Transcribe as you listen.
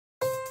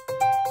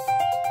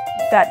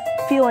that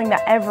feeling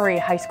that every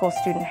high school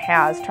student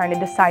has trying to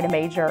decide a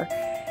major,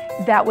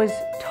 that was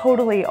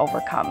totally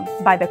overcome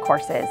by the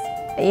courses.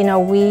 You know,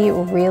 we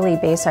really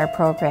base our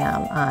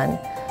program on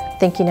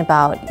thinking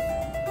about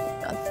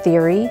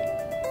theory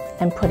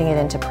and putting it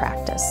into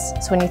practice.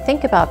 So when you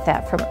think about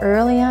that from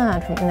early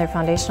on, from in their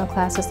foundational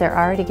classes, they're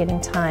already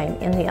getting time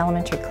in the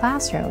elementary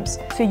classrooms.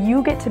 So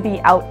you get to be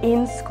out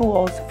in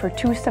schools for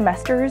 2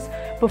 semesters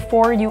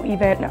before you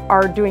even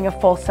are doing a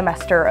full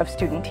semester of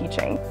student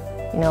teaching.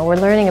 You know, we're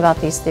learning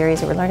about these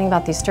theories, we're learning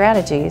about these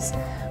strategies,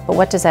 but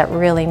what does that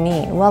really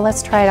mean? Well,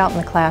 let's try it out in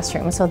the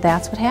classroom, so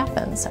that's what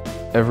happens.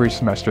 Every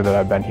semester that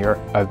I've been here,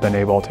 I've been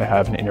able to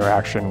have an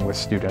interaction with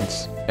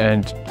students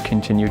and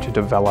continue to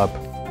develop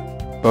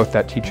both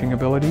that teaching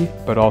ability,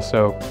 but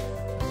also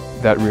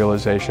that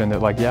realization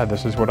that, like, yeah,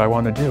 this is what I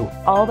want to do.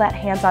 All that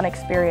hands-on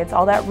experience,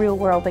 all that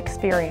real-world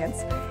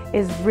experience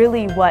is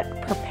really what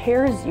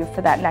prepares you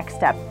for that next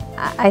step.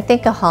 I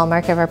think a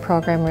hallmark of our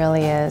program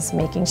really is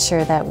making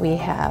sure that we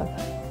have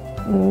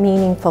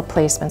meaningful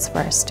placements for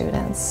our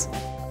students.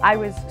 I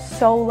was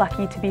so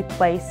lucky to be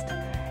placed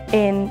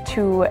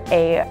into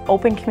an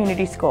open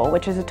community school,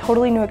 which is a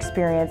totally new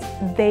experience.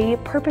 They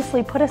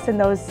purposely put us in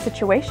those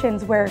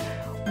situations where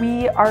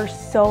we are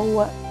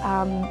so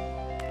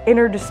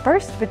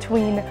interdispersed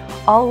between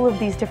all of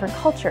these different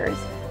cultures.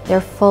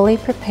 They're fully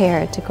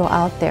prepared to go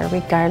out there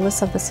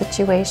regardless of the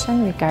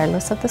situation,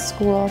 regardless of the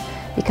school,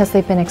 because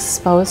they've been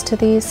exposed to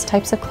these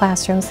types of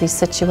classrooms, these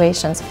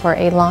situations for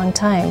a long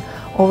time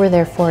over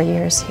their 4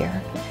 years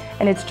here.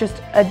 And it's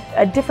just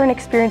a different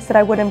experience that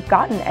I wouldn't have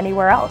gotten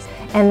anywhere else.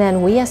 And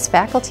then we as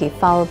faculty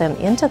follow them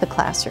into the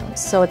classrooms.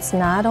 So it's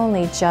not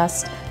only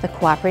just the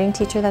cooperating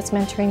teacher that's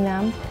mentoring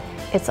them,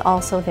 it's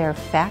also their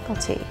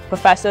faculty.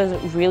 Professors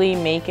really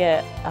make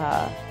it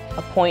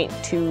a point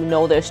to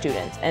know their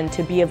students and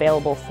to be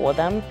available for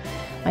them.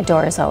 My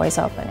door is always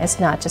open. It's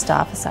not just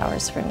office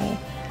hours for me.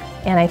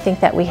 And I think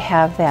that we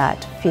have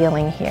that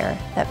feeling here,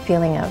 that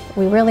feeling of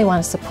we really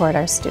want to support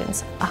our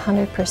students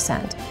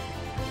 100%.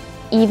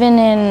 Even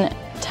in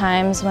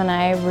times when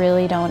I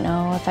really don't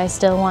know if I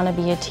still want to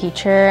be a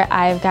teacher,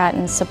 I've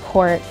gotten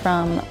support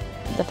from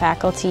the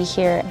faculty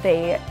here.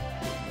 They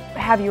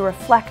have you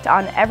reflect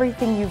on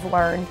everything you've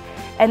learned,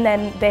 and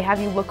then they have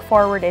you look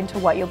forward into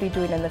what you'll be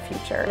doing in the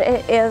future.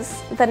 It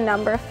is the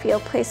number of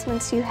field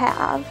placements you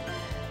have,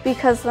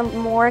 because the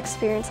more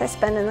experience I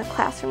spend in the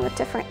classroom with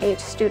different age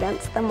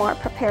students, the more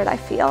prepared I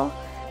feel.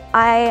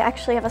 I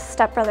actually have a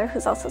stepbrother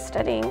who's also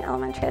studying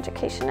elementary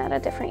education at a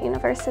different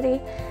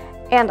university,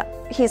 and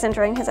he's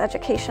enjoying his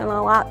education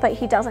a lot, but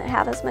he doesn't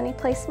have as many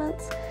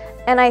placements.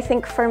 And I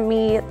think for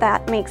me,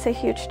 that makes a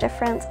huge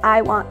difference.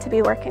 I want to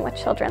be working with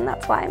children,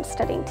 that's why I'm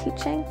studying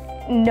teaching.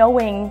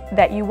 Knowing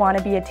that you want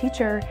to be a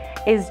teacher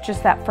is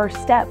just that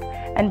first step,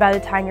 and by the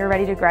time you're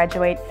ready to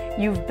graduate,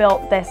 you've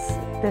built this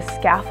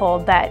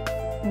scaffold that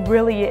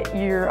really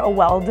you're a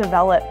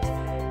well-developed,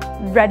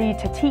 ready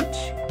to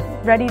teach,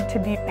 ready to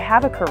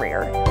have a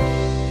career.